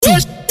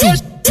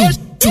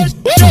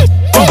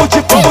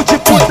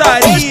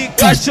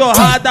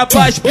cachorrada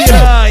pras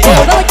piranha.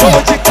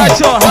 Vamos de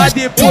cachorrada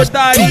e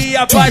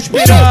putaria pras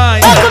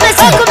piranha. Vai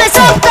começar a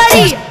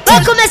putaria,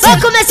 vai começar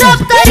a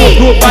putaria.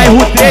 No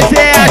bairro 13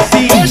 é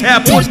assim, é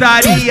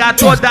putaria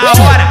toda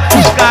hora.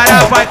 Os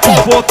cara vai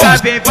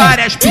convocar, vem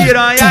várias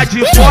piranha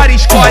de fora.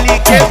 Escolhe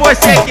quem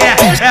você quer,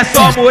 é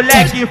só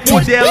moleque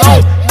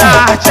fudelão.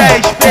 Na arte é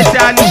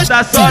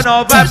especialista, só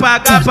não vai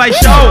pagar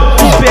paixão.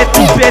 O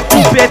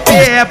PT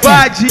é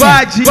Vadião.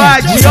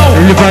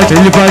 Ele vai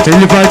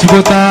te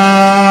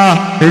botar.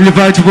 Ele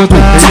vai te botar.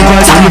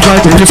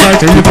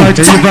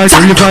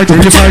 Ele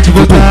vai te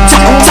botar.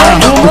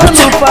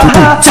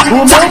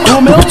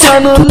 O meu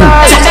mano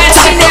lá.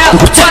 Mete nela,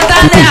 bota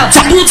nela,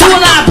 tudo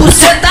na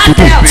buceta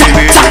dela.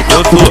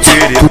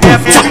 É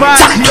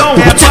Vadião.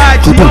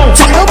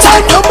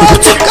 Eu mando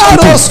de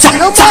caroço,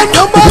 eu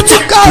mando de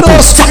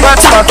caroço. Vai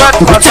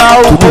matar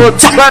o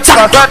outro, vai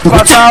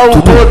o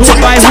outro. No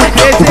bairro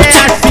 13 é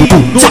assim,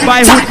 no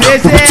bairro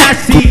 13 é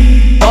assim.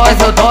 Nós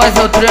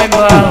é o trem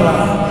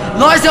bala,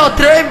 nós é o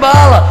trem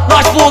bala.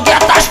 Nós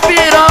foguetas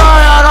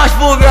piranha, nós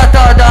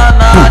fogueta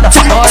danada.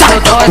 Nós é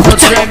o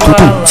trem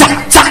bala,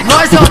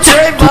 nós é o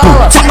trem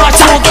bala. Nós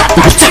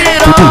foguetas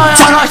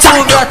piranha, nós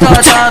fogueta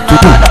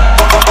danada.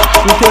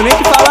 Não tenho nem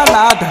que falar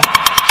nada,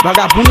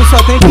 vagabundo só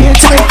tem que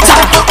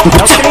respeitar.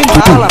 É o trem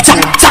bala, pô,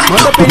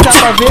 manda pegar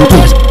pra ver.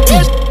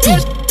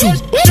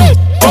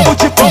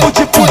 Vamos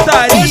de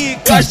putaria e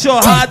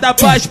cachorrada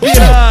pras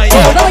piranha.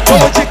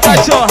 Vamos de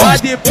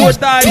cachorrada e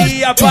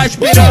putaria pras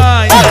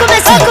piranha. Vai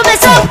começar a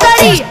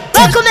putaria,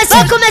 vai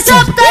começar a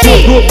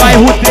putaria. No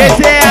bairro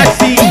 13 é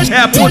assim,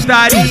 é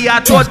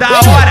putaria toda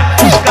hora.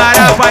 Os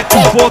cara vai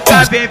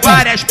convocar, vem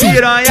várias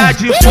piranha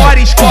de fora.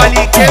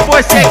 Escolhe quem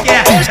você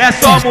quer, é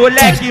só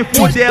moleque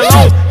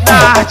fudelão. Na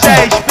arte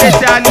é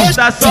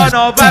especialista, só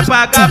não vai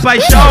pagar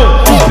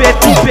paixão. O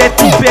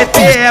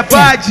PT é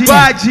Vadião.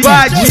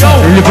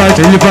 Ele vai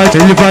te botar.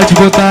 Ele vai te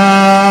botar.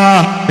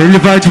 Ele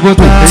vai te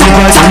botar.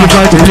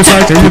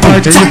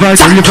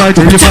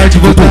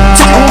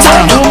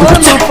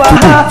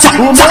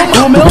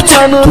 O meu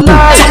mano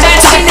lá.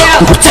 Mete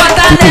nela,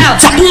 bota nela,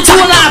 tudo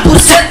na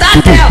buceta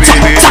dela.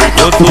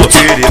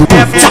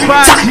 É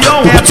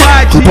Vadião.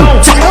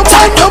 Eu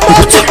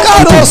mando de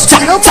caroço,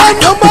 eu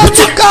mando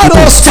de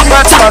caroço.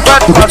 Vai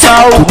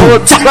matar o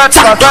outro, vai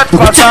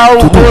o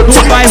outro. No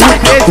bairro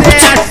 13 é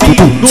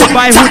assim, no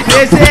bairro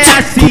 13 é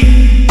assim.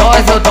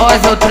 Nós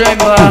é o trem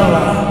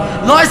bala,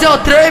 nós é o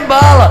trem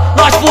bala.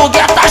 Nós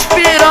foguetas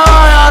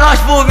piranha, nós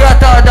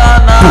fogueta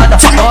danada.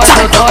 Nós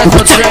é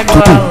o trem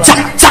bala,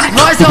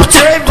 nós é o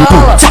trem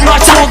bala.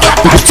 Nós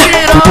foguetas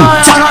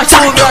piranha, nós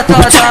fogueta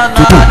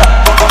danada.